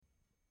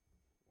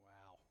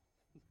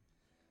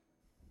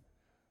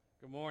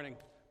Good morning.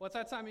 Well, it's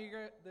that time of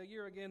the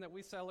year again that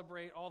we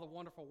celebrate all the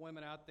wonderful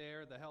women out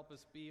there that help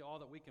us be all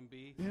that we can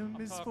be. M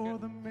is for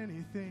the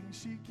many things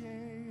she gave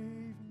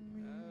me.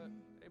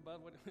 Hey,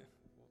 bud, what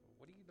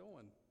are you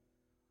doing?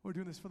 We're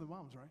doing this for the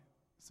moms, right?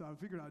 So I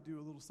figured I'd do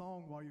a little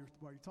song while you're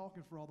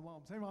talking for all the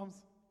moms. Hey,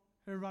 moms.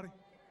 Hey, everybody.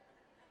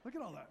 Look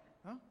at all that,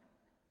 huh?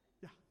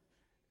 Yeah.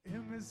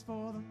 M is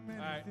for the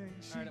many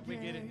things she gave. We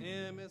get it.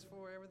 M is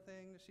for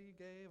everything that she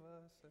gave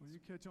us. Well, you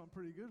catch on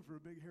pretty good for a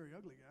big, hairy,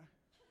 ugly guy.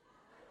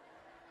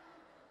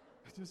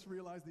 I just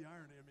realized the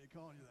irony of me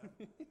calling you that.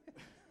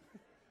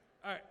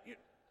 All right.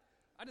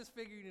 I just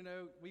figured,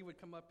 we would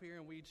come up here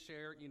and we'd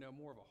share,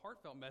 more of a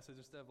heartfelt message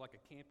instead of like a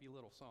campy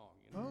little song.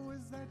 Oh,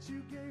 is that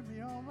you gave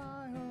me all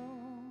my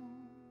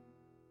own?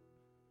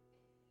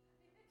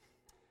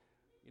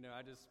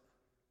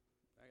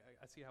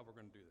 I see how we're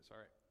going to do this. All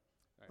right.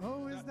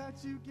 Oh, is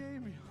that you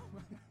gave me all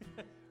my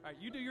All right,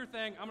 you do your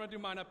thing. I'm going to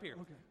do mine up here.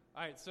 Okay.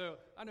 All right, so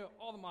I know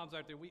all the moms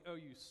out there, we owe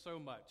you so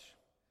much.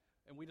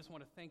 And we just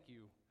want to thank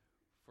you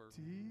for...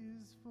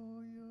 Tears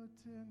for your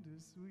tender,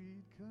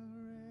 sweet caresses.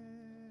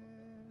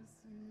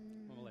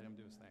 I'm going to let him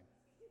do his thing.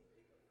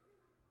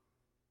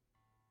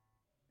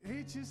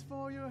 H is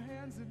for your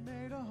hands that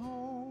made a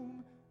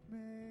home,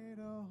 made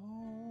a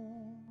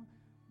home,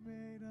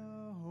 made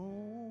a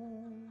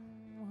home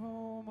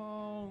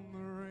on the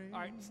range. All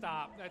right,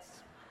 stop.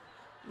 That's...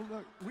 Well,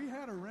 look, we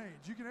had a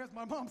range. You can ask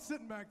my mom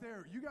sitting back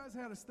there. You guys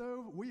had a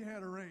stove. We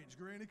had a range.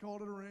 Granny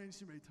called it a range.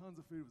 She made tons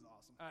of food. It was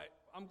awesome. All right,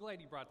 I'm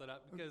glad you brought that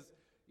up because,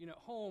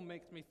 home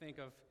makes me think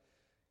of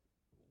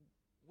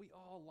we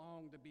all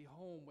long to be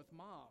home with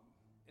mom.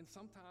 And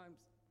sometimes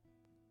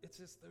it's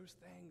just those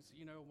things,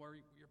 where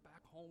you're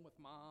back home with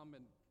mom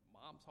and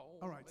mom's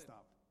home. All right,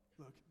 stop.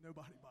 Look,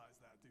 nobody buys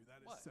that, dude.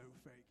 That is What? so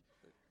fake.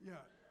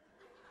 Yeah.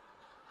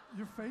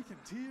 You're faking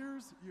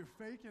tears. You're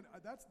faking.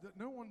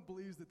 No one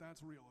believes that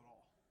that's real at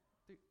all.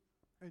 Dude.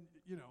 And,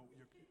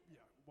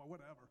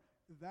 whatever.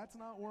 That's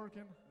not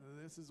working.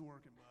 This is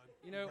working, bud.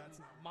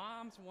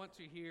 Moms want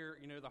to hear,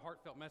 the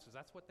heartfelt message.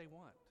 That's what they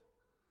want.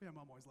 Yeah,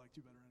 mom always liked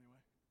you better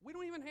anyway. We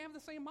don't even have the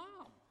same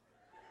mom.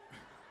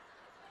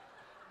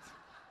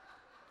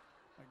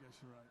 I guess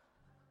you're right.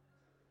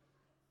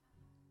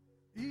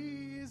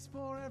 E is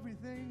for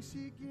everything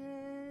she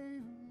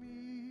gave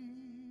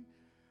me.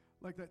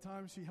 Like that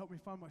time she helped me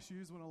find my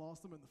shoes when I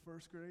lost them in the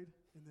first grade.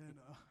 And then,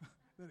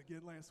 then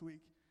again last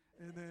week.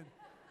 And then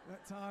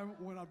that time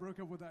when I broke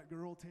up with that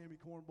girl, Tammy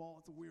Cornball.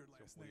 It's a weird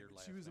last name.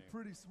 She was a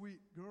pretty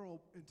sweet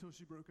girl until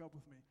she broke up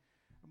with me.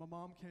 And my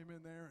mom came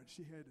in there and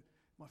she had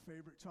my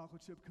favorite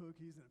chocolate chip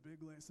cookies and a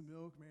big glass of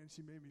milk. Man,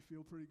 she made me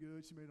feel pretty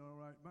good. She made it all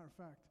right. Matter of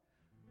fact,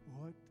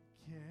 what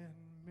can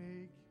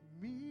make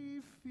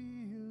me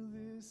feel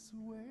this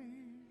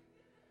way,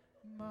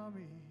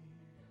 Mommy?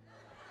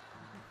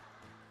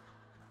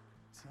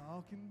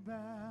 Talking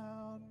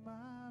about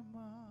my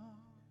mom.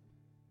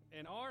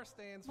 And R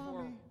stands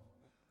Mommy.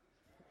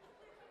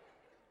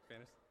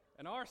 Finished.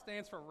 And R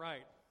stands for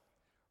right.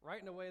 Right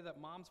in the way that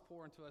moms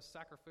pour into us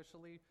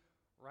sacrificially.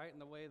 Right in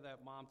the way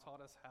that mom taught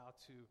us how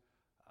to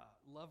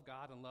love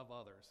God and love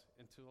others.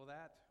 And to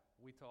that,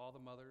 we to all the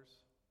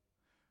mothers.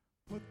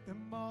 Put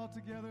them all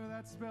together,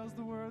 that spells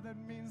the word that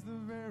means the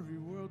very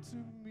world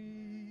to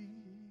me.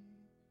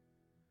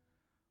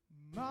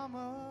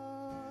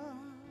 Mama.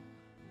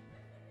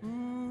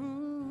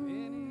 Ooh.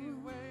 Any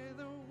way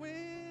the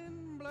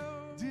wind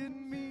blows.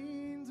 Didn't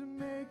mean to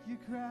make you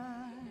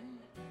cry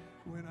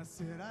when I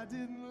said I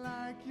didn't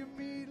like your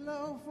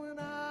meatloaf when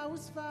I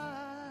was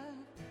 5.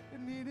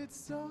 It needed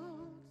salt,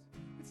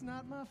 it's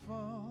not my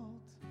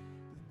fault,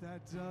 but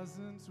that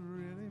doesn't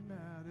really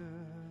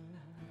matter.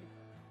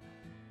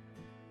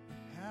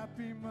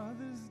 Happy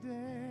Mother's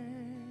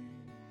Day.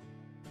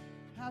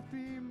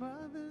 Happy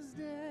Mother's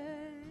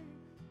Day.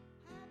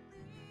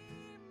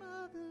 Happy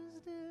Mother's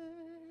Day.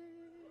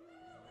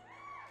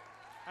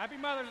 Happy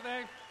Mother's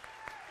Day.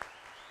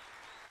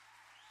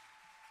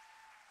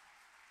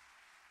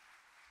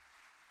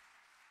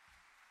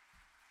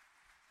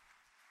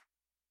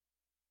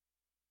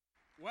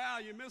 Wow,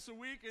 you miss a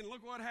week and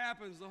look what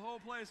happens. The whole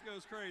place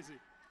goes crazy.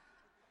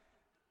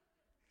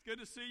 It's good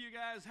to see you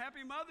guys.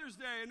 Happy Mother's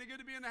Day. Isn't it good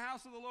to be in the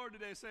house of the Lord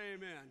today? Say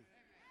amen.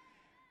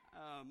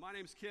 My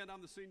name's Ken. I'm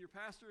the senior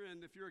pastor,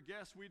 and if you're a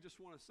guest, we just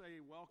want to say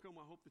welcome.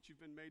 I hope that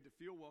you've been made to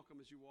feel welcome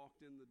as you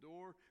walked in the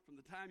door from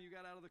the time you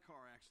got out of the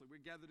car, actually.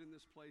 We're gathered in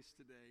this place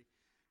today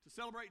to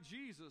celebrate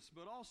Jesus,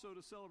 but also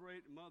to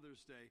celebrate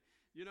Mother's Day.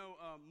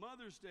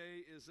 Mother's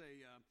Day is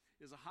a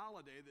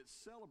holiday that's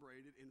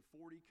celebrated in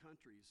 40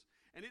 countries.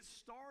 And it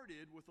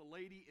started with a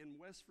lady in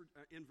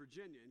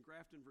Virginia, in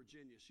Grafton,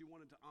 Virginia. She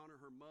wanted to honor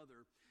her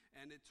mother,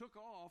 and it took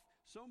off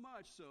so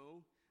much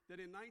so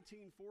that in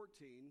 1914,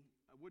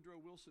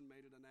 Woodrow Wilson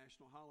made it a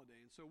national holiday.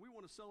 And so we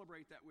want to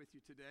celebrate that with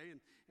you today,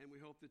 and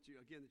we hope that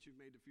you've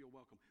made to feel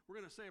welcome.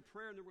 We're going to say a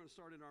prayer, and then we're going to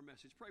start in our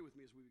message. Pray with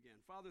me as we begin.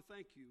 Father,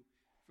 thank you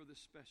for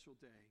this special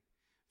day.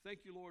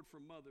 Thank you, Lord,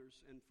 for mothers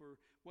and for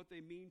what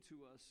they mean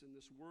to us in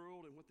this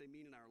world and what they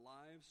mean in our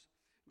lives.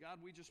 God,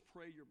 we just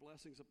pray your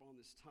blessings upon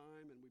this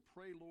time, and we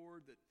pray,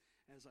 Lord, that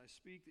as I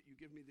speak, that you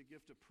give me the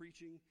gift of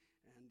preaching,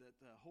 and that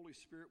the Holy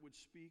Spirit would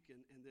speak,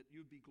 and that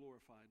you'd be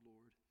glorified,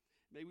 Lord.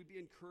 May we be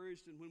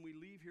encouraged, and when we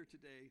leave here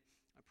today,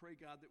 I pray,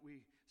 God, that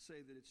we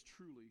say that it's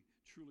truly,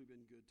 truly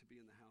been good to be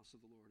in the house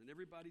of the Lord. And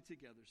everybody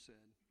together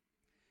said,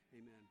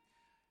 amen.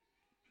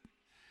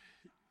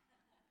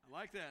 I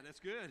like that.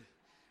 That's good.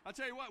 I'll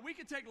tell you what, we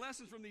could take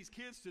lessons from these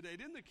kids today.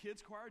 Didn't the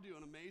kids choir do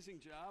an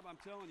amazing job? I'm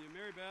telling you,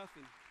 Mary Beth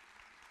and...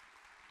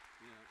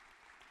 Yeah.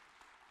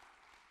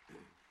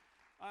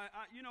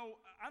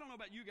 I don't know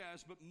about you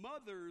guys, but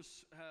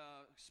mothers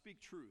speak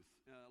truth.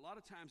 A lot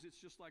of times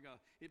it's just like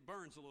it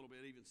burns a little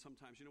bit even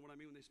sometimes. You know what I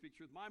mean when they speak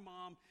truth? My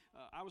mom,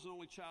 I was an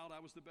only child. I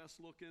was the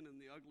best looking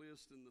and the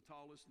ugliest and the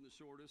tallest and the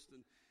shortest.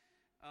 And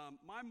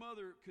my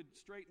mother could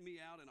straighten me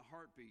out in a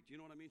heartbeat. You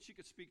know what I mean? She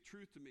could speak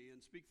truth to me and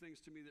speak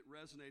things to me that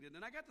resonated.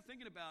 And I got to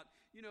thinking about,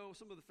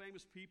 some of the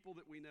famous people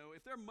that we know.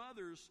 If their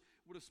mothers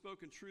would have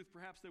spoken truth,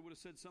 perhaps they would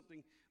have said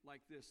something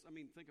like this. I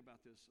mean, think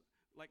about this.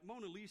 Like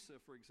Mona Lisa,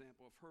 for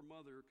example, if her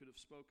mother could have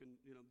spoken,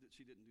 that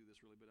she didn't do this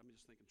really, but I'm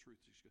just thinking truth.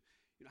 She could,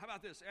 how about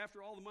this?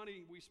 After all the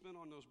money we spent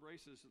on those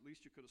braces, at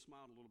least you could have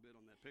smiled a little bit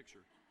on that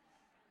picture.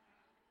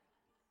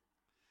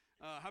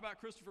 How about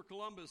Christopher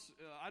Columbus?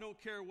 I don't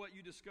care what you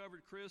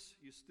discovered, Chris,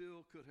 you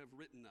still could have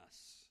written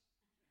us.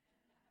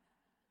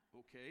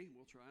 Okay,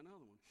 we'll try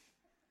another one.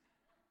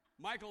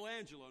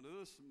 Michelangelo, now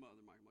this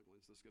mother, Michelangelo,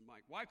 this good.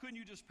 Mike, why couldn't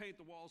you just paint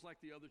the walls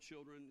like the other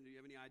children? Do you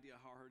have any idea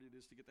how hard it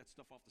is to get that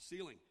stuff off the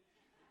ceiling?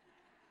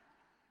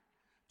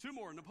 Two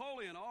more.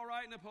 Napoleon. All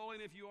right, Napoleon,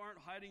 if you aren't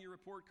hiding your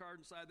report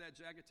card inside that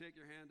jacket, take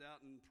your hand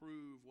out and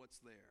prove what's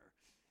there.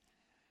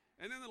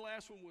 And then the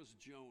last one was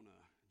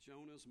Jonah.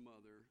 Jonah's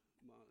mother.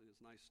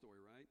 It's a nice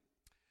story, right?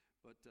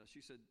 But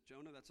she said,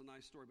 Jonah, that's a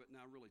nice story, but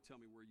now really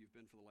tell me where you've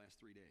been for the last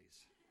 3 days.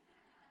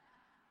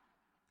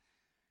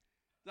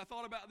 I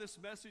thought about this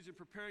message and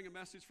preparing a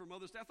message for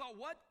Mother's Day. I thought,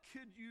 what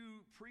could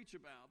you preach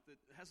about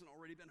that hasn't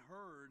already been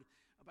heard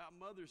about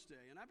Mother's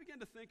Day? And I began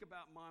to think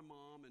about my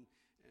mom and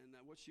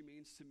what she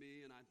means to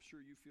me, and I'm sure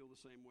you feel the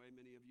same way,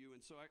 many of you.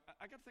 And so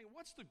I got to think,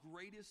 what's the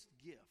greatest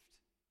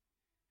gift?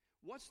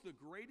 What's the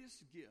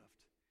greatest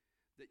gift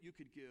that you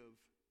could give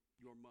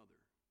your mother?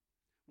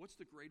 What's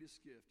the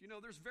greatest gift?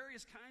 There's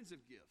various kinds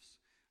of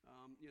gifts.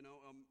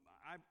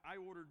 I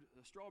ordered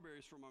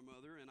strawberries for my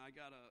mother, and I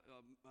got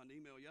an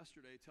email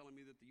yesterday telling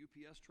me that the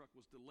UPS truck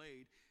was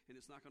delayed, and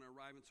it's not going to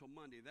arrive until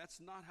Monday. That's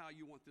not how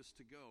you want this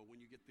to go when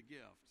you get the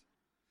gift.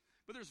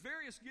 But there's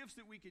various gifts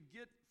that we could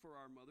get for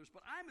our mothers,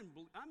 but I'm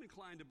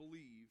inclined to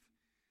believe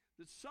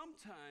that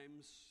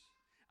sometimes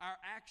our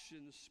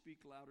actions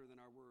speak louder than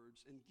our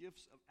words, and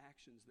gifts of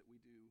actions that we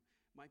do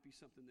might be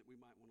something that we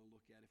might want to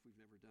look at if we've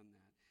never done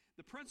that.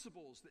 The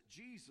principles that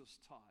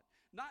Jesus taught,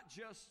 not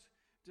just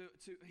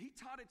he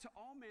taught it to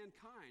all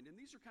mankind, and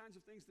these are kinds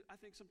of things that I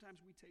think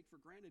sometimes we take for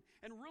granted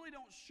and really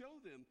don't show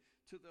them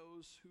to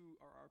those who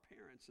are our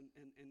parents and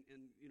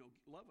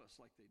love us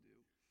like they do.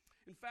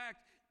 In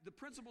fact, the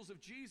principles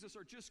of Jesus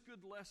are just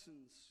good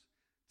lessons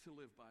to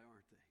live by,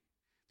 aren't they?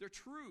 They're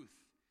truth.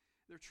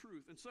 They're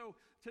truth. And so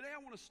today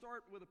I want to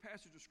start with a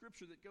passage of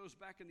Scripture that goes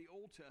back in the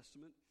Old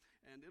Testament,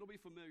 and it'll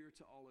be familiar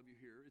to all of you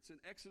here. It's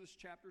in Exodus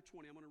chapter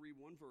 20. I'm going to read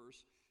one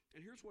verse,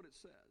 and here's what it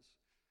says.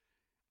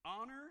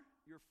 Honor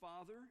your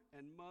father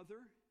and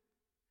mother,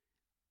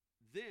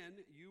 then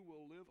you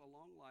will live a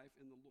long life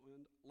in the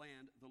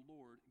land the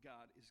Lord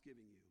God is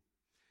giving you.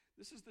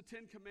 This is the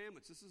 10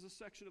 Commandments. This is a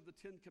section of the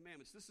 10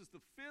 Commandments. This is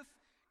the 5th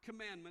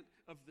commandment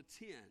of the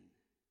 10.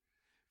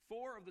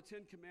 4 of the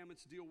 10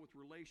 Commandments deal with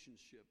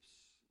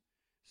relationships.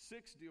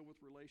 6 deal with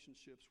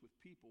relationships with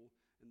people,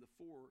 and the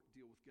 4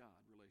 deal with God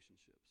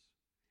relationships.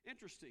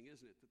 Interesting,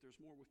 isn't it, that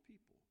there's more with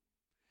people?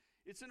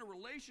 It's in a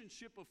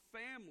relationship of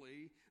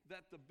family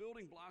that the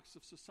building blocks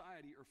of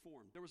society are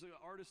formed. There was an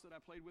artist that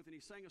I played with, and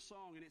he sang a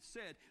song, and it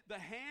said,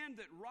 "The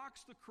hand that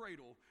rocks the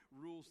cradle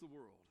rules the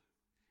world."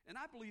 And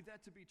I believe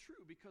that to be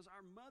true because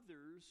our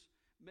mothers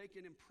make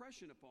an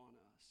impression upon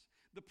us.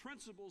 The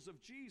principles of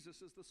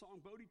Jesus, as the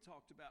song Bodie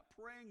talked about,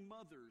 praying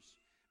mothers,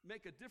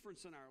 make a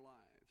difference in our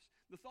lives.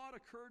 The thought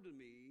occurred to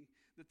me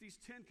that these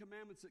 10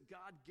 commandments that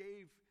God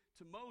gave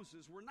to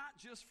Moses were not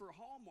just for a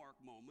Hallmark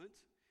moment.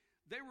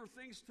 They were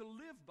things to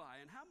live by.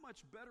 And how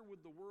much better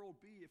would the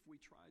world be if we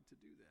tried to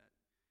do that?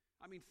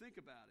 I mean, think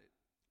about it.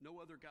 No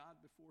other God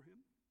before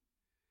him.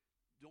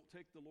 Don't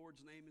take the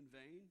Lord's name in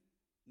vain.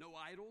 No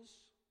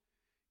idols.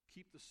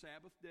 Keep the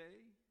Sabbath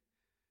day.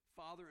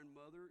 Father and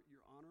mother,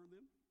 you honor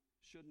them.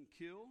 Shouldn't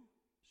kill.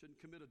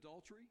 Shouldn't commit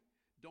adultery.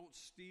 Don't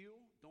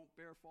steal. Don't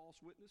bear false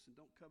witness. And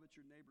don't covet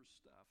your neighbor's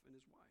stuff and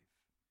his wife.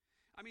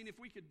 I mean, if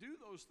we could do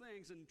those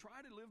things and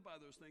try to live by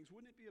those things,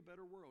 wouldn't it be a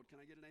better world?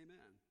 Can I get an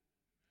amen?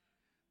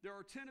 There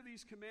are 10 of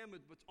these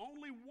commandments, but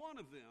only one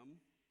of them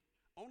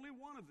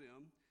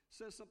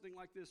says something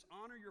like this: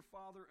 honor your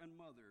father and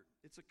mother.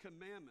 It's a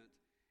commandment.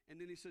 And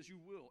then he says, you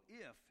will.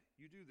 If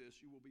you do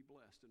this, you will be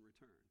blessed in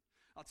return.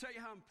 I'll tell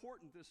you how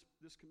important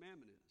this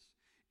commandment is.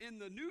 In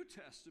the New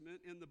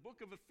Testament, in the book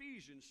of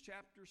Ephesians,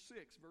 chapter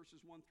 6,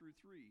 verses 1 through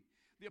 3,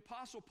 The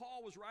Apostle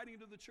Paul was writing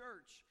to the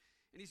church,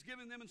 and he's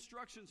giving them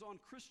instructions on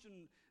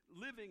Christian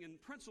living and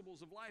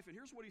principles of life. And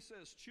here's what he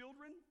says: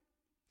 children,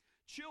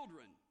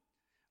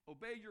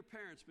 obey your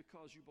parents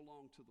because you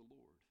belong to the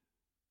Lord.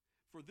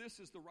 For this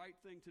is the right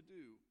thing to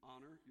do.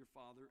 Honor your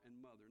father and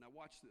mother. Now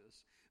watch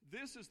this.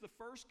 This is the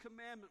first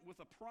commandment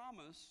with a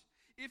promise.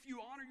 If you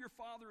honor your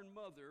father and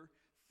mother,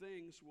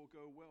 things will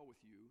go well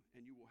with you,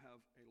 and you will have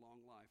a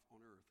long life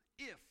on earth.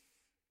 If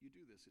you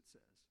do this, it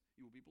says,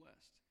 you will be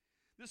blessed.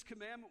 This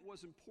commandment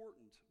was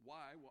important.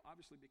 Why? Well,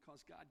 obviously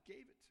because God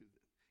gave it to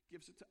them.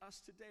 Gives it to us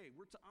today.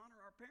 We're to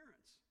honor our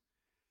parents.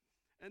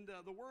 And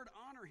the word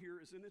honor here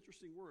is an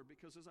interesting word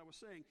because, as I was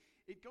saying,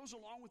 it goes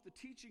along with the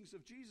teachings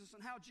of Jesus and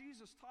how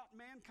Jesus taught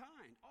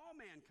mankind, all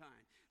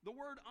mankind. The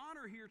word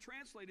honor here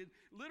translated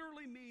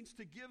literally means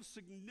to give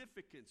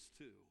significance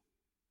to.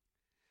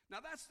 Now,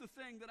 that's the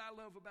thing that I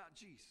love about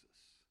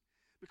Jesus.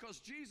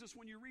 Because Jesus,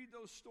 when you read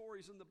those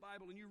stories in the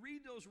Bible and you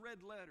read those red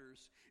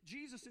letters,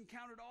 Jesus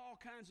encountered all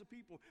kinds of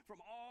people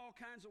from all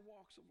kinds of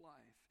walks of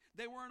life.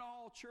 They weren't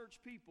all church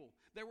people.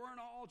 They weren't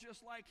all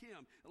just like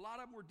him. A lot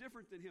of them were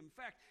different than him. In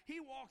fact, he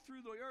walked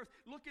through the earth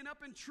looking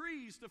up in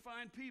trees to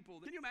find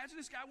people. Can you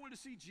imagine this guy wanted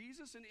to see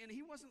Jesus? And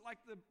he wasn't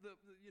like the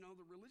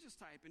religious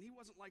type. And he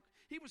was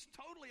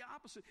totally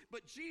opposite.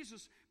 But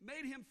Jesus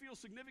made him feel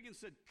significant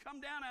and said, come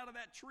down out of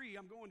that tree.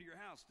 I'm going to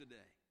your house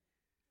today.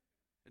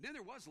 And then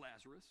there was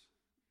Lazarus.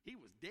 He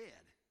was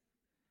dead.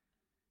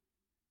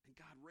 And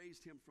God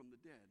raised him from the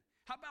dead.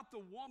 How about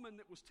the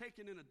woman that was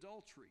taken in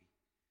adultery?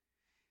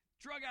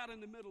 Drug out in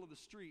the middle of the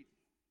street.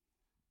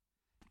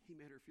 He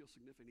made her feel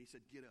significant. He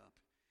said, get up.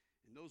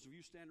 And those of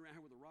you standing around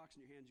here with the rocks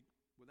in your hands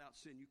without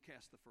sin, you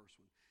cast the first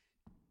one.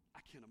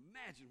 I can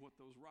imagine what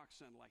those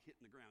rocks sounded like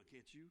hitting the ground,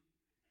 can't you?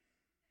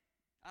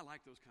 I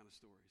like those kind of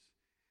stories.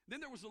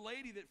 Then there was a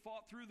lady that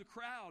fought through the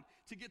crowd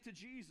to get to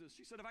Jesus.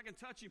 She said, if I can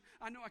touch him,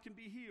 I know I can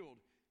be healed.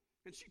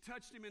 And she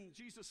touched him, and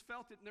Jesus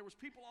felt it, and there was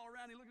people all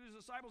around. He looked at his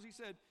disciples. He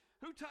said,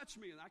 who touched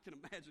me? And I can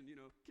imagine,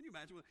 can you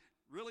imagine?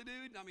 Really,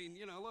 dude? I mean,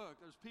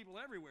 look, there's people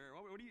everywhere.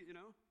 What do you?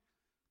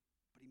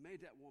 But he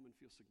made that woman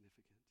feel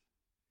significant.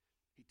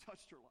 He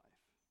touched her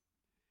life,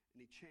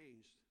 and he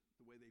changed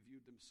the way they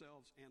viewed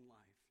themselves and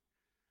life.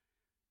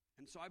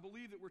 And so I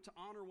believe that we're to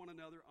honor one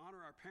another,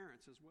 honor our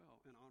parents as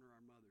well, and honor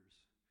our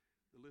mothers.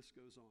 The list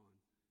goes on.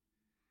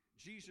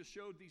 Jesus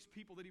showed these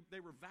people that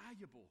they were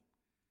valuable.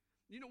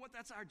 You know what?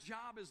 That's our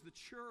job as the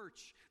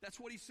church.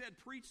 That's what he said.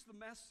 Preach the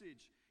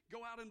message.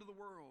 Go out into the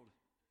world.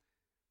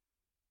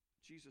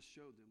 Jesus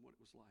showed them what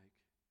it was like.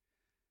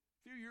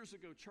 A few years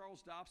ago,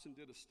 Charles Dobson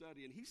did a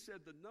study, and he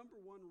said the number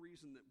one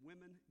reason that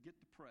women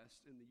get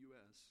depressed in the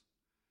U.S.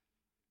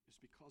 is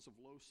because of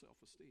low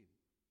self-esteem.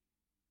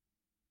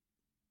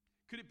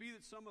 Could it be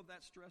that some of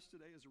that stress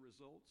today is a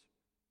result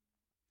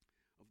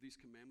of these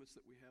commandments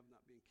that we have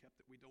not being kept,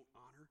 that we don't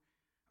honor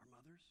our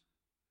mothers?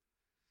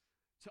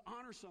 To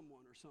honor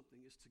someone or something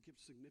is to give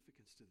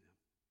significance to them.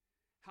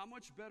 How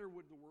much better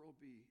would the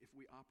world be if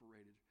we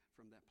operated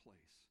from that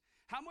place?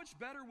 How much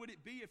better would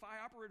it be if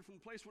I operated from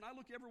the place when I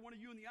look every one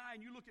of you in the eye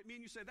and you look at me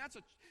and you say, that's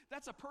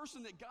a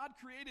person that God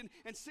created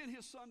and sent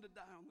his son to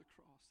die on the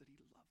cross, that he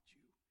loved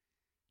you.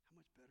 How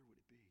much better would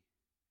it be?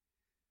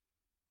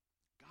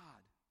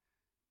 God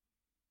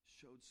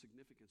showed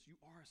significance.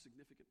 You are a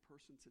significant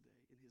person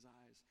today in his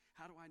eyes.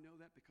 How do I know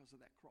that? Because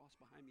of that cross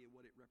behind me and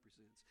what it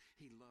represents.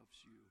 He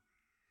loves you.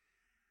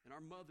 And our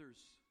mothers,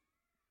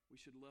 we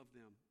should love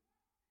them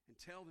and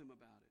tell them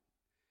about it.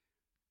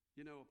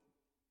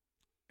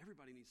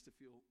 Everybody needs to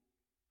feel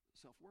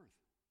self-worth.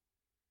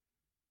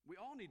 We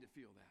all need to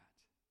feel that.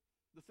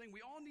 The thing, we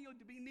all need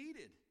to be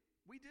needed.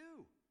 We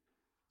do.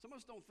 Some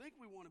of us don't think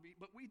we want to be,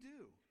 but we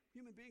do.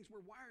 Human beings,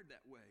 we're wired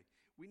that way.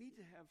 We need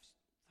to have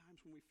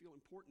times when we feel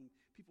important.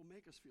 People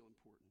make us feel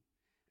important,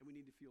 and we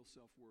need to feel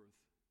self-worth.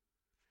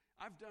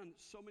 I've done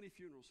so many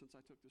funerals since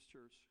I took this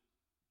church,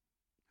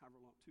 however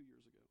long, 2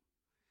 years ago.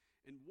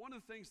 And one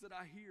of the things that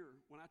I hear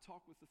when I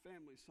talk with the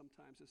families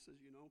sometimes, it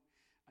says,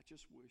 I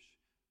just wish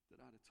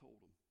that I'd have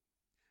told them.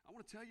 I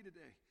want to tell you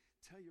today,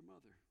 tell your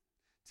mother,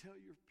 tell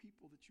your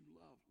people that you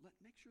love.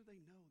 Make sure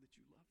they know that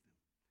you love them.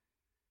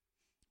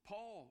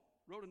 Paul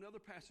wrote another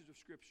passage of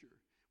Scripture.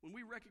 When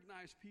we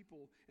recognize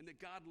people and that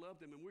God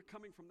loved them, and we're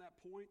coming from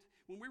that point,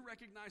 when we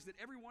recognize that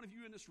every one of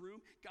you in this room,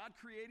 God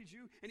created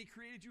you, and he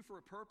created you for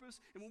a purpose,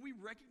 and when we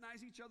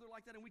recognize each other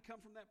like that and we come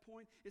from that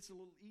point, it's a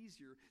little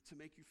easier to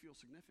make you feel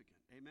significant.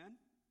 Amen?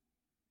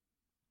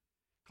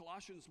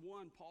 Colossians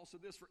 1, Paul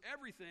said this, for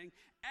everything,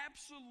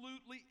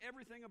 absolutely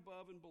everything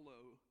above and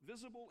below,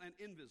 visible and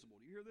invisible.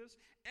 Do you hear this?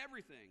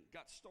 Everything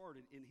got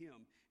started in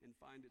him and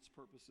find its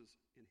purposes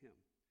in him.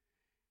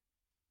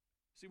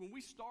 See, when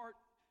we start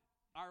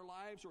our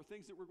lives or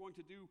things that we're going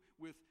to do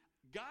with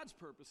God's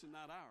purpose and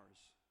not ours.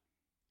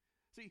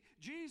 See,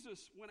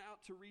 Jesus went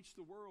out to reach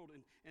the world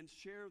and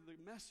share the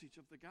message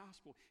of the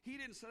gospel. He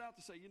didn't set out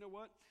to say, you know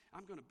what,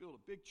 I'm going to build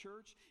a big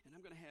church, and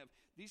I'm going to have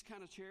these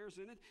kind of chairs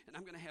in it, and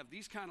I'm going to have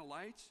these kind of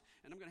lights,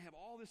 and I'm going to have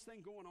all this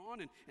thing going on,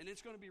 and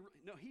it's going to be...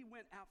 No, he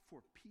went out for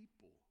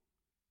people,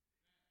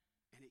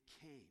 and it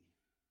came.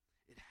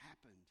 It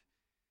happened.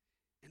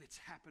 And it's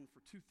happened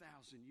for 2,000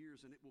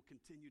 years, and it will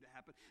continue to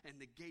happen, and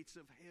the gates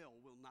of hell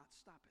will not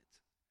stop it.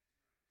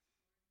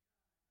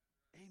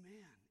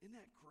 Amen. Isn't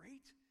that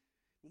great?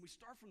 When we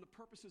start from the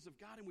purposes of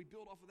God and we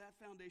build off of that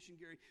foundation,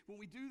 Gary,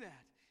 when we do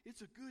that,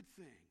 it's a good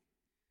thing.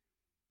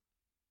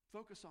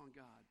 Focus on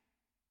God.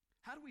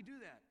 How do we do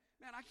that?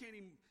 Man, I can't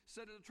even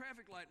sit at a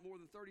traffic light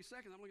more than 30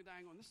 seconds. I'm looking at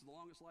Diane going, this is the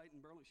longest light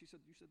in Burlington. She said,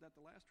 you said that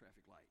the last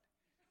traffic light.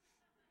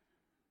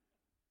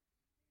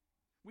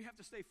 We have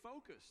to stay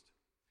focused.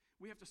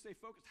 We have to stay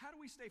focused. How do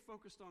we stay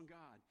focused on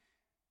God?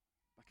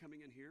 By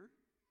coming in here.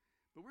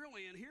 But we're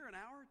only in here an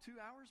hour, 2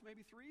 hours,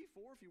 maybe 3,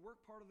 4 if you work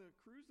part of the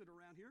crews that are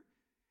around here.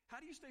 How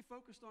do you stay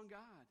focused on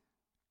God?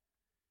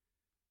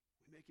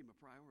 We make him a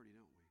priority,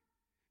 don't we?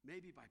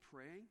 Maybe by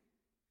praying.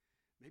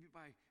 Maybe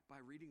by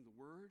reading the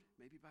Word.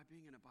 Maybe by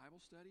being in a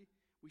Bible study.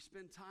 We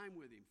spend time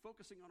with him.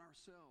 Focusing on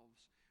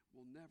ourselves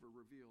will never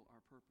reveal our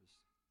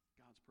purpose,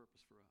 God's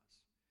purpose for us.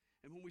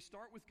 And when we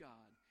start with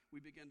God, we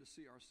begin to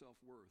see our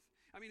self-worth.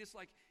 I mean, it's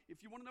like,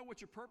 if you want to know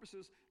what your purpose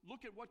is,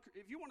 look at what,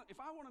 if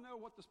I want to know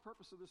what this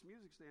purpose of this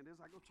music stand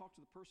is, I go talk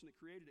to the person that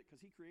created it,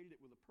 because he created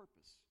it with a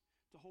purpose,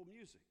 to hold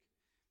music.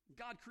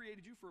 God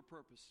created you for a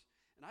purpose.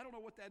 And I don't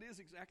know what that is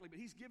exactly, but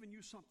he's given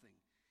you something.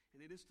 And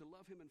it is to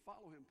love him and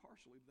follow him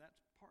partially.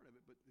 That's part of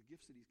it, but the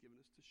gifts that he's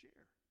given us to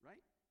share,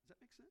 right? Does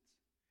that make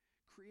sense?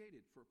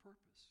 Created for a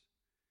purpose.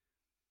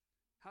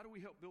 How do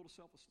we help build a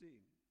self-esteem?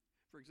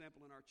 For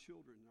example, in our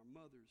children, our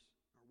mothers,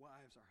 our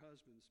wives, our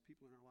husbands,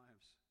 people in our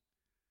lives.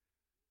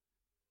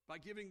 By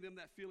giving them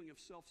that feeling of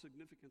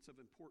self-significance, of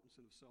importance,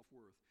 and of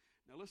self-worth.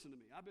 Now listen to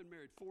me. I've been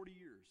married 40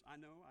 years. I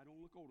know I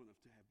don't look old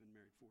enough to have been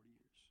married 40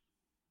 years.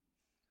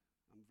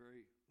 I'm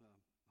very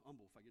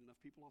humble. If I get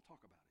enough people, I'll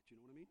talk about it. You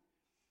know what I mean?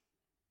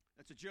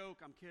 That's a joke.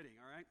 I'm kidding,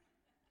 all right?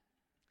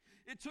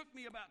 It took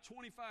me about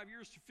 25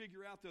 years to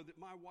figure out, though, that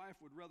my wife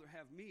would rather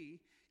have me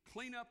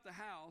clean up the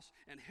house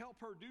and help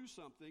her do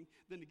something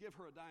than to give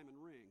her a diamond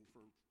ring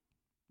for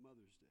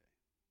Mother's Day.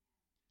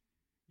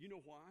 You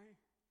know why?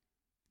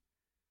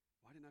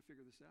 Why didn't I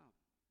figure this out?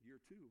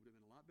 Year 2 would have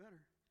been a lot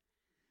better.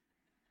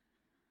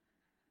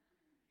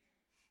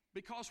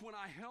 Because when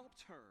I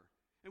helped her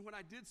and when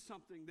I did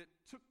something that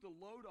took the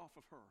load off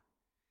of her,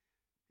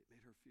 it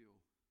made her feel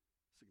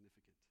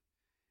significant.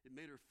 It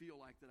made her feel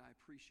like that I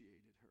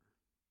appreciated her.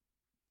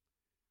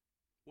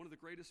 One of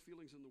the greatest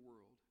feelings in the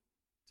world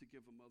to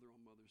give a mother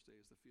on Mother's Day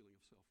is the feeling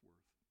of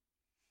self-worth.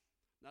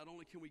 Not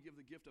only can we give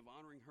the gift of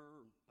honoring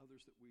her and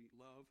others that we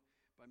love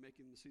by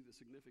making them see the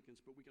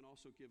significance, but we can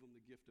also give them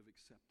the gift of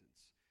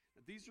acceptance.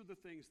 Now, these are the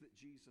things that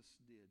Jesus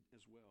did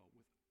as well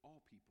with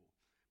all people.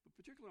 But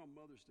particularly on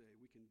Mother's Day,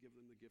 we can give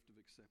them the gift of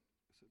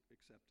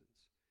acceptance.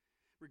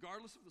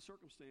 Regardless of the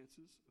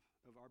circumstances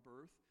of our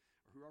birth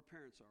or who our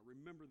parents are,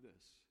 remember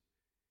this.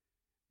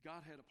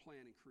 God had a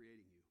plan in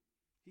creating you.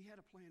 He had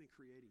a plan in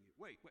creating you.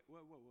 Whoa.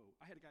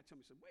 I had a guy tell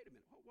me, he said, wait a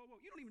minute, whoa.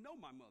 You don't even know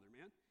my mother,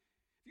 man.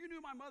 If you knew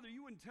my mother,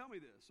 you wouldn't tell me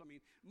this. I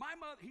mean,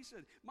 he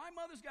said, my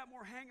mother's got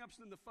more hang-ups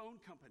than the phone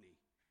company.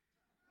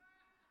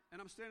 And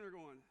I'm standing there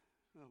going,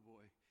 oh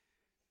boy,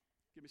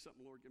 give me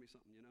something, Lord, give me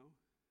something, you know.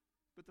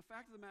 But the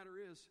fact of the matter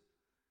is,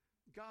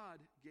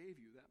 God gave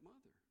you that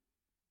mother.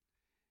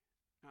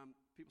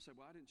 People say,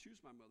 well, I didn't choose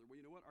my mother. Well,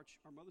 you know what?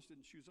 Our mothers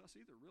didn't choose us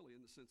either, really,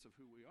 in the sense of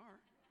who we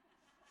are.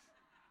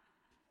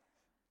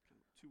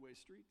 Two-way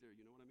street there,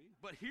 you know what I mean?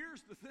 But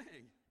here's the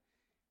thing.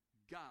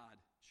 God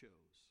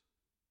chose.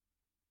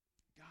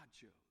 God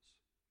chose.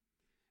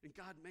 And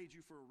God made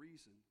you for a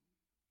reason.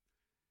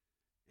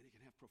 And it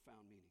can have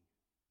profound meaning.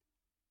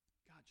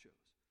 God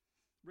chose.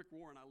 Rick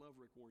Warren, I love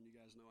Rick Warren, you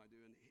guys know I do.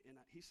 And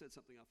he said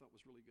something I thought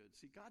was really good.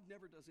 See, God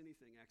never does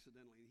anything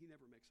accidentally, and he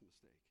never makes a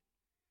mistake.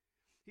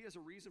 He has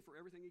a reason for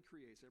everything he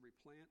creates. Every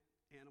plant,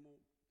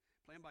 animal,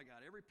 planned by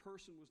God. Every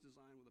person was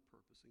designed with a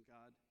purpose, and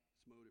God's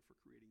motive for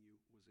creating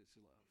you was his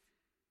love.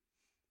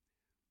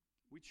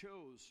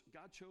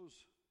 God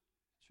chose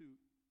to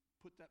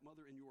put that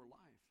mother in your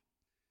life.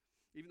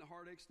 Even the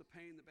heartaches, the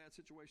pain, the bad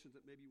situations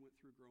that maybe you went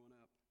through growing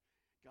up,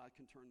 God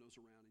can turn those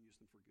around and use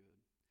them for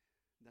good.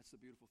 And that's the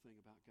beautiful thing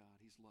about God.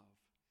 He's love.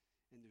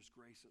 And there's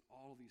grace in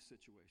all of these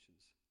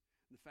situations.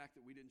 And the fact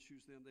that we didn't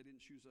choose them, they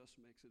didn't choose us,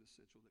 makes it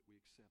essential that we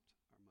accept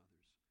our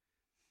mothers.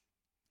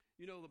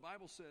 You know, the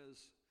Bible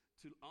says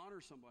to honor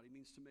somebody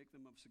means to make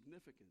them of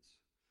significance.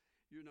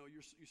 You know,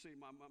 you say,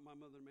 my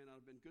mother may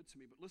not have been good to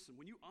me, but listen,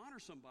 when you honor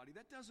somebody,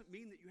 that doesn't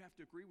mean that you have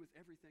to agree with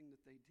everything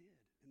that they did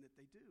and that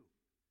they do.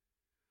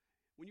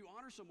 When you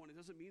honor someone, it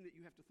doesn't mean that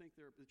you have to think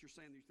that you're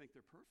saying that you think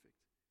they're perfect.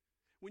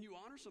 When you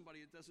honor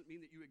somebody, it doesn't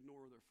mean that you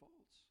ignore their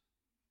faults.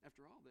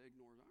 After all, they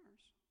ignored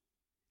ours.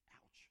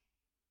 Ouch.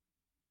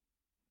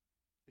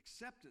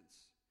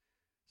 Acceptance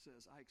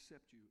says, I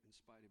accept you in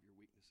spite of your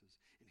weaknesses.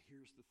 And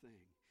here's the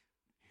thing.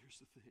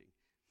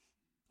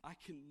 I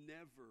can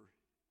never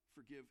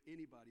forgive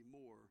anybody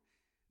more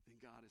than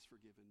God has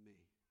forgiven me.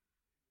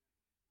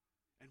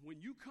 And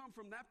when you come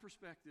from that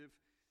perspective,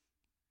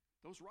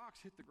 those rocks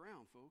hit the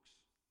ground, folks.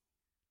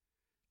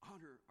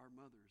 Honor our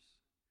mothers.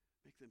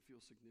 Make them feel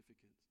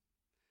significant.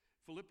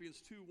 Philippians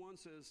 2:1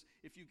 says,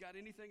 if you got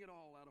anything at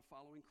all out of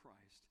following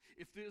Christ,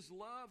 if this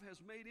love has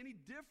made any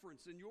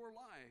difference in your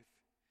life,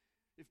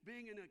 if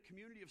being in a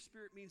community of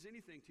spirit means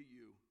anything to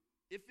you,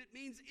 if it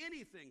means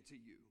anything to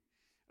you,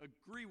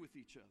 agree with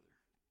each other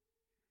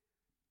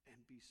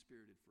and be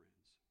spirited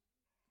friends.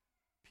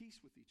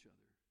 Peace with each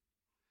other.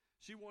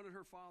 She wanted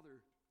her father,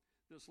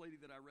 this lady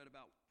that I read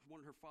about,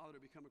 wanted her father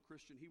to become a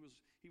Christian. He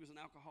was an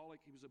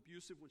alcoholic. He was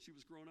abusive when she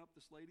was growing up,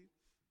 this lady.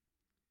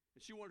 And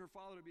she wanted her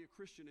father to be a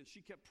Christian, and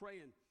she kept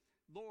praying,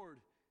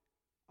 Lord,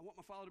 I want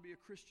my father to be a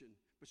Christian.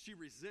 But she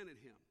resented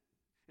him.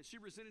 And she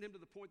resented him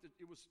to the point that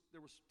there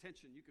was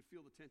tension. You could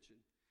feel the tension.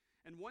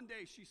 And one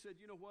day she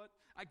said, you know what?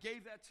 I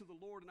gave that to the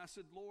Lord, and I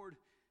said, Lord,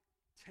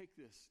 take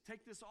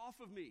this off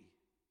of me.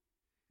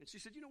 And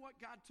she said, you know what?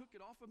 God took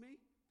it off of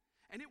me.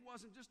 And it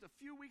wasn't just a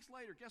few weeks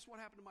later. Guess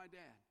what happened to my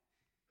dad?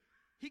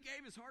 He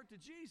gave his heart to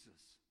Jesus.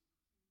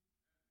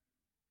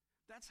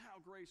 That's how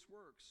grace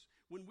works.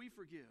 When we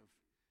forgive,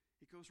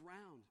 it goes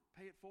round.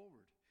 Pay it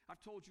forward.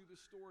 I've told you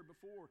this story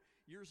before.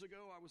 Years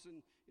ago, I was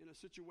in a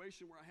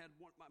situation where I had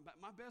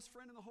my best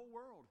friend in the whole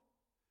world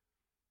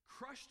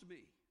crushed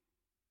me.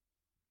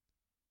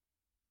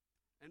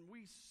 And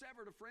we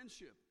severed a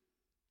friendship.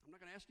 I'm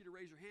not going to ask you to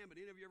raise your hand, but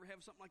any of you ever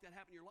have something like that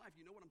happen in your life?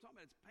 You know what I'm talking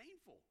about. It's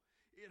painful.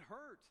 It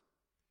hurt.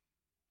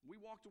 We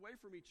walked away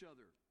from each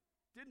other.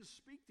 Didn't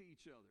speak to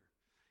each other.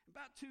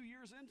 About 2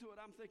 years into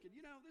it, I'm thinking,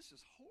 this is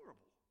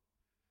horrible.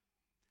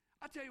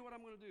 I tell you what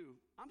I'm going to do.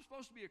 I'm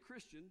supposed to be a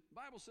Christian. The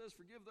Bible says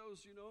forgive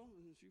those, and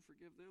as you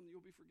forgive them,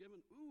 you'll be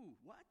forgiven. Ooh,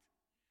 what?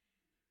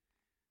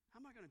 How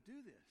am I going to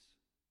do this?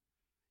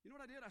 You know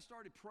what I did? I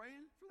started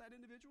praying for that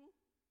individual.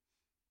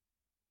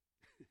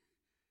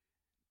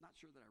 Not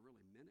sure that I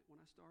really meant it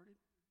when I started.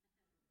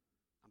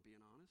 I'm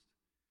being honest.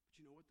 But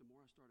you know what? The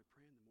more I started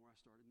praying, the more I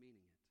started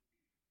meaning it.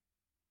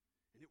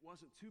 And it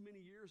wasn't too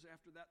many years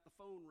after that, the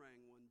phone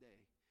rang one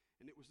day.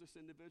 And it was this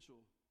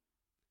individual.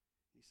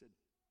 He said,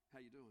 how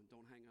you doing?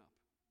 Don't hang up.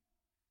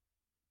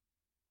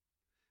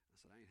 I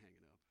said, I ain't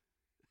hanging up.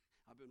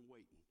 I've been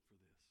waiting for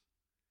this.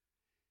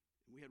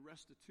 And we had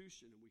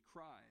restitution and we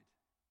cried.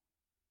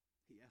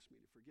 He asked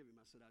me to forgive him.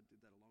 I said, I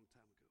did that a long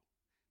time ago.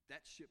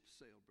 That ship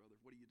sailed, brother.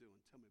 What are you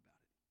doing? Tell me about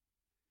it.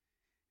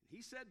 And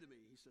he said to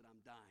me,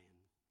 I'm dying.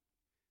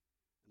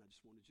 And I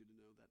just wanted you to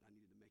know that I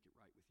needed to make it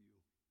right with you.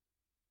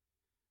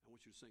 I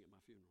want you to sing at my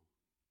funeral.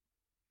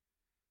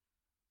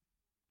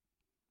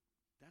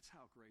 That's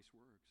how grace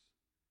works.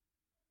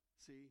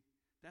 See,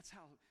 that's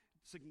how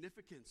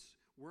significance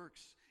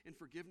works in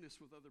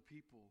forgiveness with other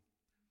people,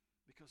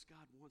 because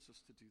God wants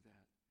us to do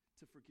that,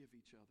 to forgive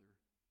each other.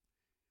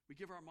 We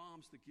give our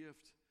moms the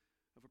gift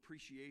of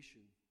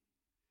appreciation.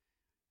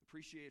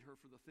 Appreciate her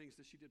for the things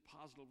that she did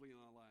positively in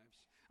our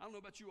lives. I don't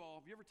know about you all.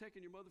 Have you ever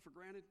taken your mother for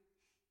granted?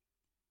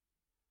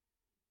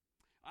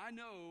 I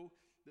know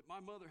that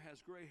my mother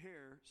has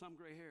some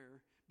gray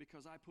hair,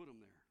 because I put them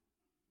there.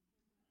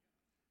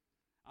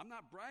 I'm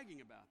not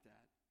bragging about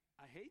that.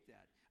 I hate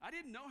that. I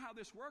didn't know how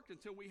this worked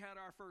until we had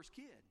our first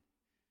kid.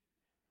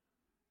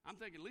 I'm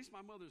thinking, at least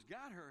my mother's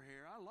got her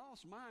hair. I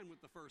lost mine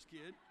with the first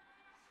kid.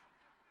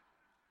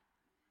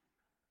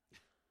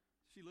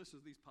 She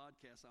listens to these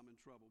podcasts, I'm in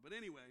trouble. But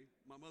anyway,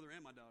 my mother and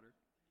my daughter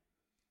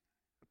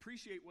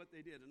appreciate what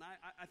they did. And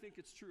I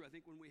think it's true. I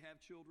think when we have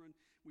children,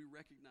 we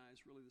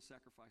recognize really the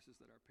sacrifices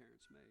that our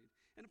parents made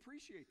and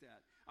appreciate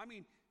that. I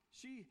mean,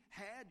 she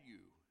had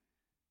you.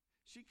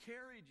 She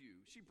carried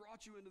you. She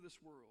brought you into this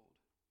world.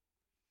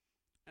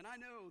 And I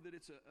know that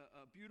it's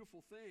a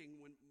beautiful thing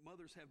when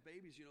mothers have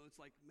babies. It's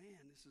like,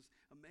 man, this is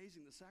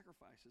amazing, the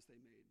sacrifices they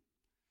made.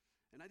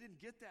 And I didn't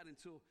get that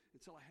until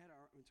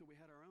we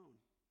had our own.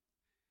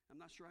 I'm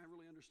not sure I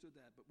really understood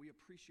that, but we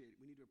appreciate it.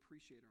 We need to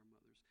appreciate our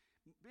mothers.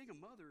 Being a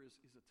mother is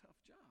a tough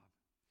job.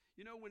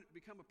 When we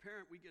become a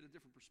parent, we get a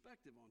different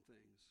perspective on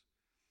things.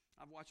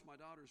 I've watched my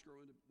daughters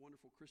grow into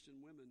wonderful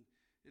Christian women,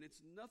 and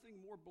it's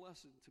nothing more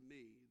blessed to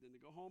me than to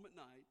go home at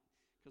night,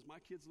 because my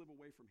kids live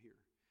away from here.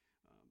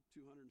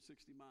 260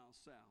 miles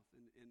south.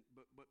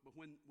 But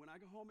when I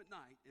go home at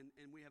night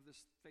and we have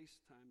this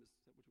FaceTime, is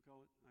that what we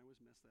call it? I always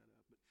mess that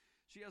up. But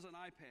she has an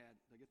iPad.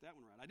 Did I get that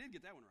one right? I did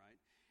get that one right.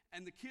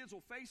 And the kids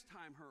will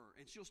FaceTime her,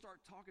 and she'll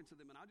start talking to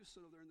them, and I'll just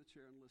sit over there in the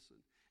chair and listen.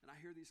 And I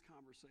hear these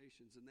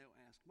conversations, and they'll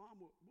ask, Mom,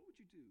 what would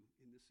you do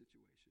in this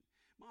situation?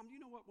 Mom, do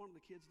you know what one of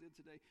the kids did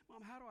today?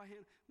 Mom, how do I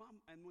handle?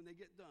 Mom, and when they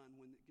get done,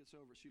 when it gets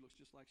over, she looks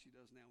just like she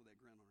does now with that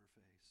grin on her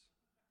face.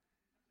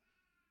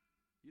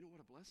 You know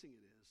what a blessing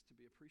it is to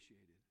be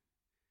appreciated.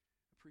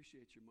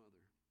 Appreciate your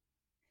mother.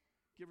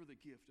 Give her the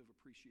gift of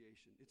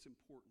appreciation. It's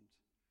important.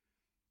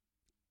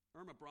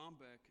 Irma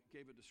Brombeck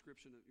gave a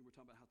description of, we were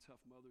talking about how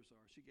tough mothers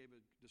are. She gave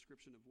a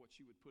description of what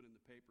she would put in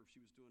the paper if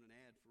she was doing an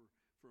ad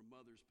for a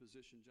mother's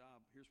position job.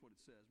 Here's what it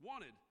says.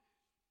 Wanted,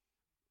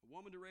 a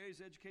woman to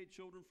raise, educate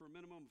children for a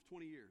minimum of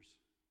 20 years.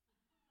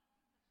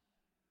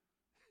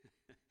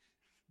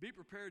 Be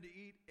prepared to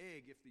eat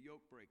egg if the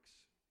yolk breaks.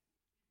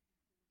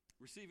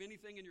 Receive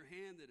anything in your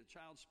hand that a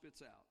child spits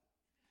out.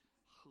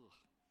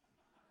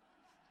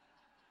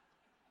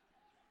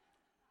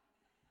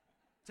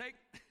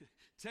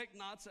 Take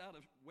knots out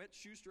of wet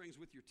shoestrings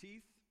with your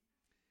teeth.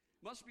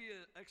 Must be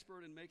an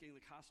expert in making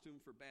the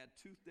costume for Bad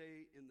Tooth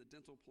Day in the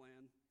dental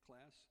plan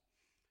class.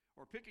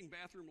 Or picking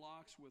bathroom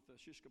locks with a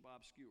shish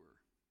kebab skewer.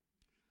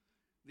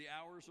 The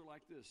hours are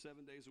like this: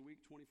 7 days a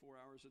week, 24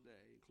 hours a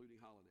day, including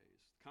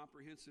holidays.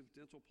 Comprehensive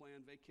dental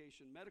plan,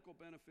 vacation, medical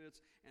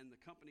benefits, and the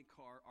company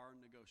car are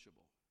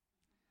negotiable.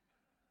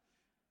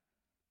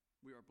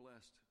 We are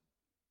blessed.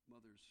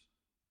 Mothers,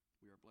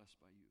 we are blessed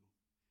by you.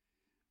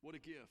 What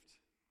a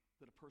gift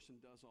that a person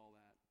does all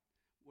that.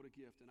 What a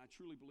gift. And I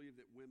truly believe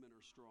that women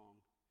are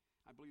strong.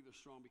 I believe they're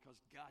strong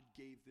because God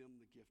gave them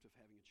the gift of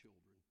having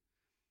children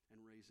and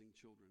raising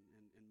children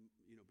and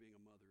being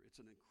a mother. It's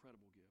an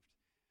incredible gift.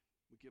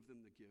 We give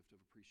them the gift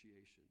of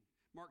appreciation.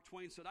 Mark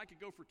Twain said, I could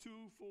go for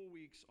 2 full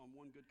weeks on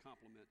one good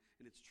compliment,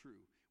 and it's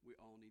true. We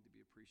all need to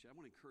be appreciated. I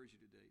want to encourage you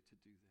today to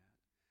do that.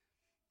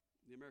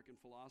 The American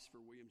philosopher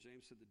William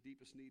James said the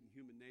deepest need in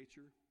human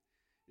nature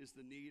is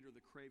the need or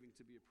the craving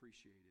to be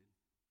appreciated.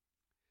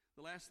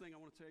 The last thing I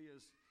want to tell you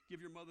is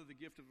give your mother the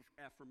gift of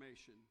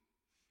affirmation.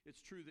 It's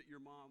true that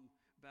your mom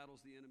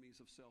battles the enemies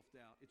of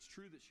self-doubt. It's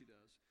true that she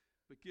does.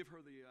 But give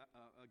her the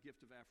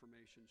gift of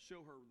affirmation.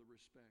 Show her the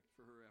respect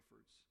for her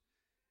efforts.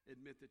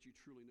 Admit that you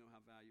truly know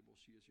how valuable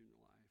she is in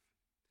your life.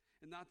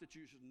 And not that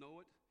you should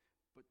know it,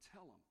 but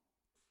tell them.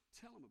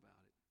 Tell them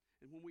about it.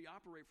 And when we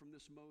operate from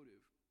this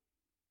motive,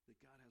 that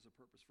God has a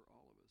purpose for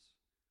all of us,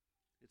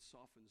 it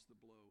softens the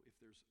blow if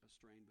there's a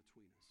strain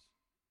between us.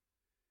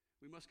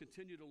 We must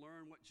continue to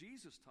learn what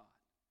Jesus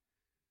taught.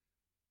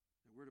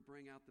 That we're to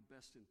bring out the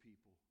best in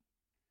people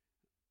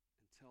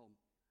and tell them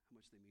how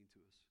much they mean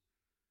to us.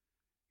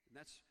 And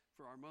that's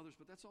for our mothers,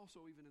 but that's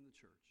also even in the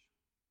church.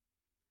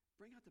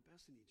 Bring out the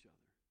best in each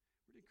other.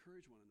 We're to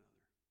encourage one another.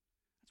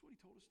 That's what he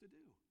told us to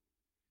do.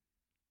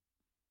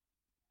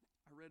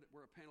 I read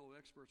where a panel of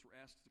experts were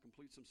asked to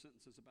complete some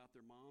sentences about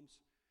their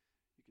moms.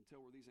 You can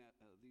tell where these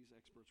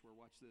experts were.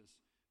 Watch this.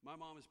 My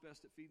mom is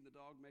best at feeding the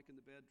dog, making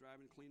the bed,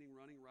 driving, cleaning,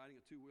 running, riding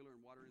a two-wheeler,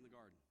 and watering the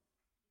garden.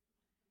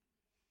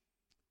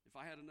 If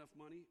I had enough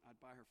money, I'd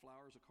buy her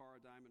flowers, a car,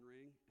 a diamond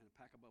ring, and a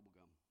pack of bubble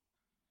gum.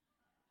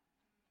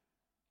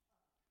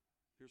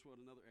 Here's what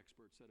another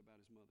expert said about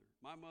his mother.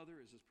 My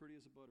mother is as pretty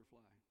as a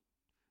butterfly,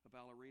 a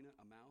ballerina,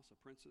 a mouse, a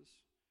princess,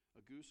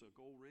 a goose, a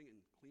gold ring, and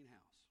clean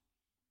house.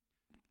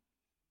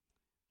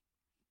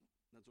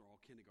 Those are all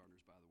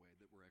kindergartners, by the way,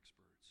 that were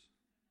experts.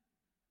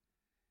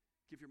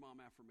 Give your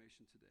mom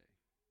affirmation today.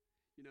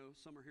 You know,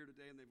 some are here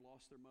today and they've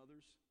lost their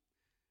mothers.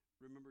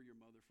 Remember your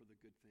mother for the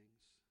good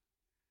things.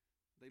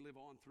 They live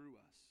on through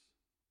us.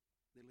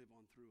 They live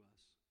on through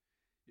us.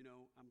 You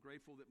know, I'm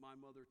grateful that my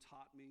mother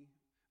taught me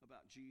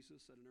about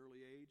Jesus at an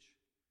early age.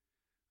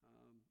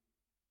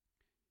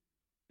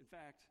 In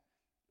fact,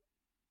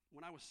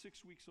 when I was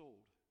 6 weeks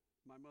old,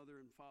 my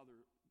mother and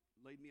father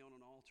laid me on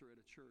an altar at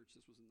a church.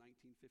 This was in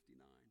 1959.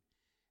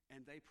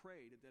 And they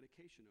prayed a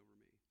dedication over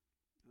me.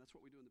 And that's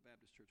what we do in the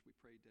Baptist church. We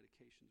pray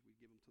dedications. We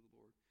give them to the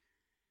Lord.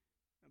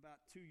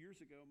 About 2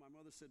 years ago, my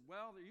mother said,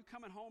 well, are you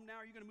coming home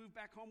now? Are you going to move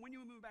back home? When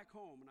you move back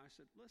home? And I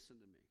said, listen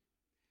to me.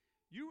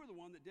 You were the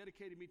one that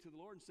dedicated me to the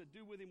Lord and said,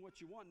 do with him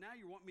what you want. Now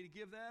you want me to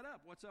give that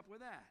up. What's up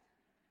with that?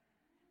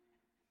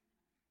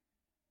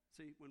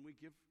 See, when we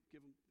give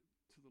them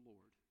to the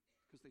Lord,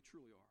 because they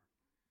truly are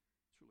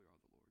the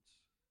Lord's.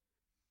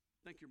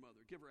 Thank your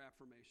mother. Give her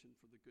affirmation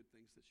for the good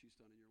things that she's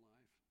done in your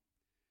life.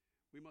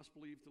 We must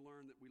believe to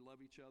learn that we love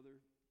each other,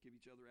 give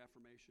each other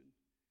affirmation.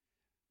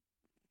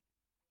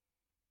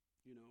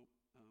 You know,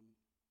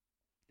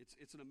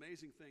 it's an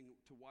amazing thing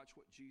to watch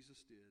what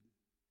Jesus did.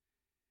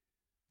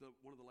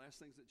 One of the last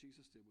things that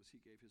Jesus did was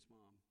he gave his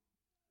mom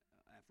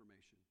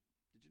affirmation.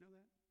 Did you know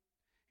that?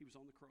 He was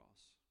on the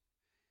cross.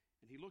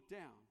 And he looked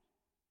down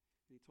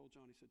and he told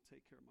John, he said,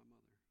 take care of my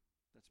mother.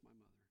 That's my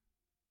mother.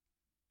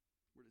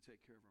 We're to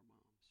take care of our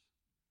moms.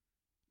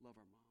 Love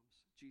our moms.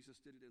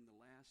 Jesus did it in the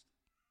last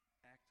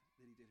act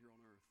that he did here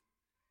on earth.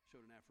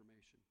 Showed an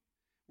affirmation.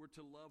 We're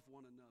to love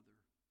one another.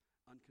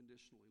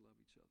 Unconditionally love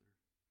each other.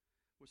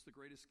 What's the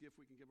greatest gift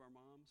we can give our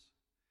moms?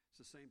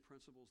 It's the same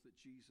principles that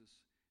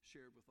Jesus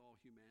shared with all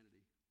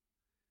humanity.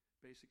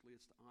 Basically,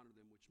 it's to honor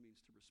them, which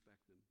means to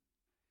respect them.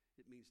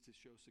 It means to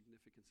show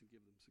significance and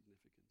give them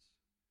significance.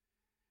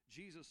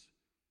 Jesus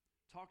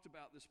talked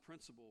about this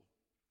principle,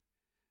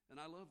 and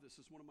I love this.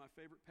 It's one of my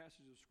favorite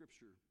passages of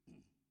Scripture.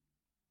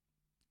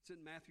 It's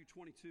in Matthew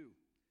 22.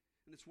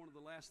 And it's one of the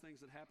last things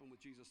that happened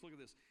with Jesus. Look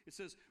at this. It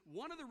says,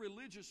 one of the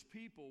religious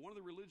people, one of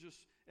the religious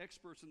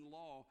experts in the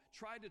law,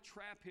 tried to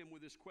trap him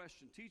with this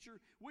question. Teacher,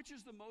 which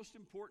is the most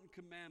important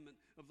commandment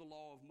of the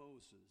law of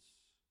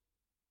Moses?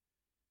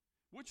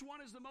 Which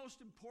one is the most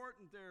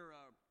important there,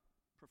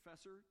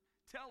 professor?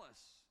 Tell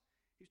us.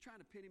 He's trying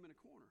to pin him in a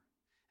corner.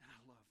 And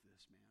I love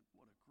this, man.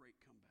 What a great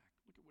comeback.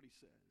 Look at what he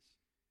says.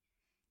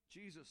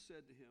 Jesus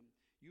said to him,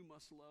 you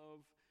must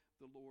love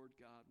the Lord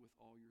God with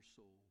all your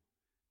soul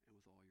and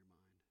with all your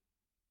mind.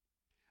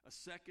 A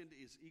second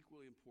is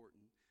equally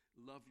important.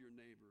 Love your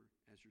neighbor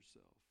as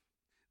yourself.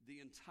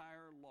 The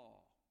entire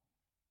law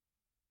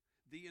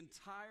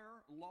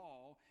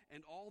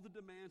and all the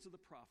demands of the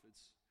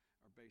prophets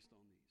are based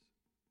on these.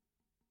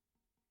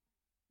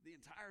 The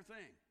entire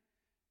thing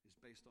is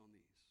based on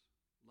these.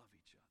 Love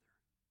each other.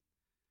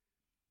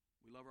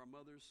 We love our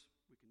mothers.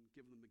 We can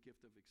give them the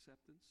gift of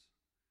acceptance,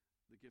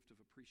 the gift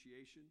of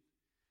appreciation,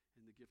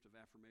 and the gift of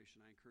affirmation.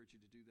 I encourage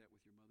you to do that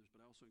with your mothers,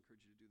 but I also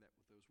encourage you to do that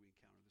with those we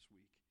encounter this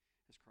week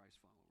as Christ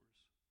followers.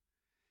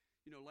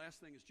 You know, last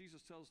thing is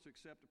Jesus tells us to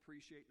accept,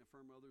 appreciate, and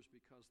affirm others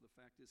because the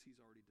fact is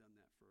he's already done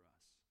that for us.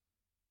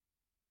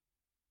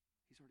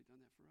 He's already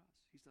done that for us.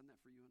 He's done that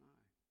for you and I.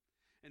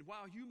 And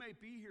while you may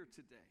be here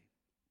today,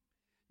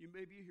 and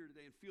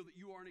feel that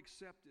you aren't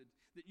accepted,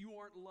 that you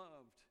aren't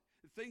loved,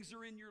 that things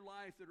are in your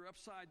life that are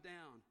upside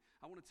down,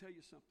 I want to tell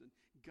you something.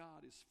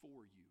 God is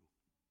for you.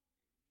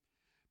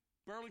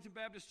 Burlington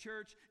Baptist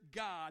Church,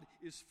 God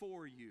is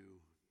for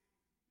you.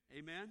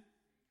 Amen?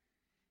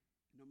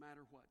 No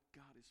matter what,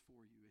 God is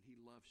for you, and he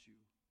loves you,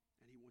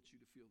 and he wants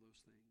you to feel those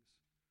things.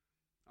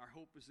 Our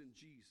hope is in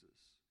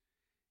Jesus.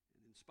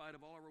 And in spite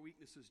of all of our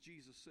weaknesses,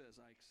 Jesus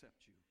says, I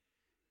accept you.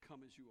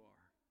 Come as you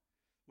are.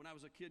 When I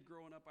was a kid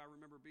growing up, I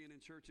remember being in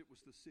church. It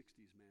was the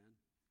 60s, man.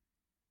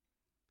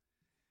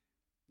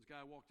 This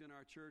guy walked into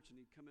our church, and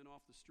he'd come in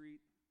off the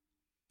street,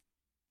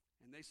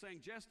 and they sang,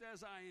 Just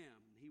As I Am.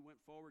 And he went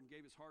forward and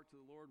gave his heart to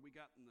the Lord. We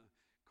got in the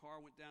car,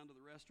 went down to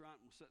the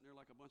restaurant, and was sitting there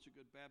like a bunch of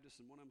good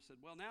Baptists, and one of them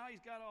said, well, now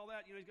he's got all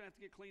that. You know, he's going to have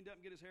to get cleaned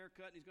up and get his hair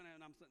cut, and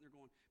I'm sitting there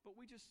going, but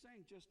we just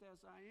sang Just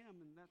As I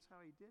Am, and that's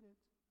how he did it.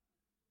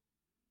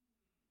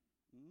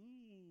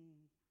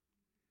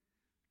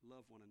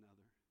 Love one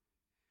another.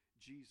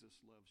 Jesus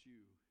loves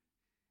you,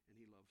 and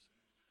he loves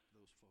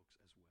those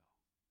folks as well.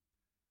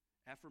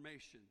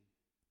 Affirmation.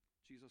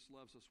 Jesus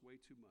loves us way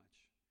too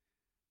much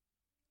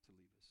to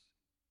leave us.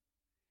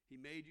 He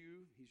made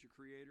you. He's your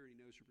creator, and he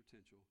knows your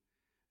potential.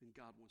 And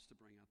God wants to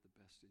bring out the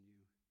best in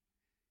you.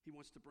 He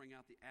wants to bring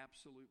out the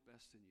absolute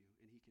best in you,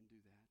 and he can do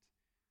that.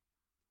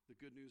 The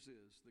good news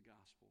is the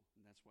gospel,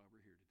 and that's why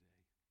we're here today.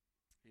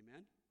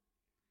 Amen?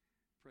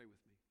 Pray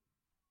with me.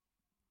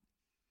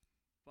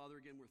 Father,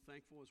 again, we're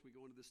thankful as we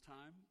go into this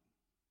time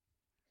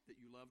that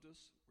you loved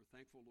us. We're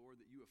thankful,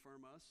 Lord, that you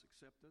affirm us,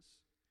 accept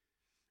us.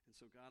 And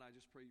so, God, I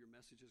just pray your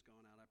message has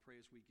gone out. I pray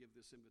as we give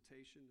this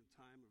invitation, a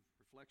time of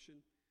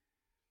reflection,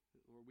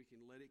 that, Lord, we can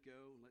let it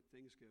go and let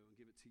things go and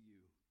give it to you.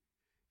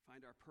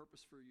 Find our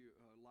purpose for your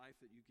life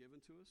that you've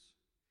given to us.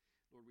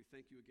 Lord, we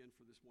thank you again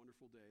for this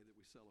wonderful day that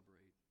we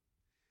celebrate.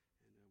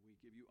 And we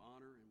give you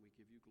honor and we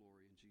give you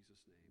glory in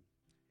Jesus' name.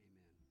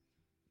 Amen.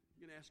 I'm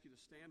going to ask you to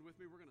stand with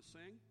me. We're going to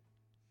sing.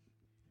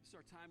 This is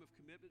our time of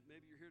commitment.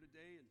 Maybe you're here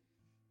today and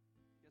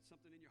you got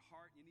something in your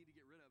heart and you need to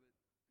get rid of it.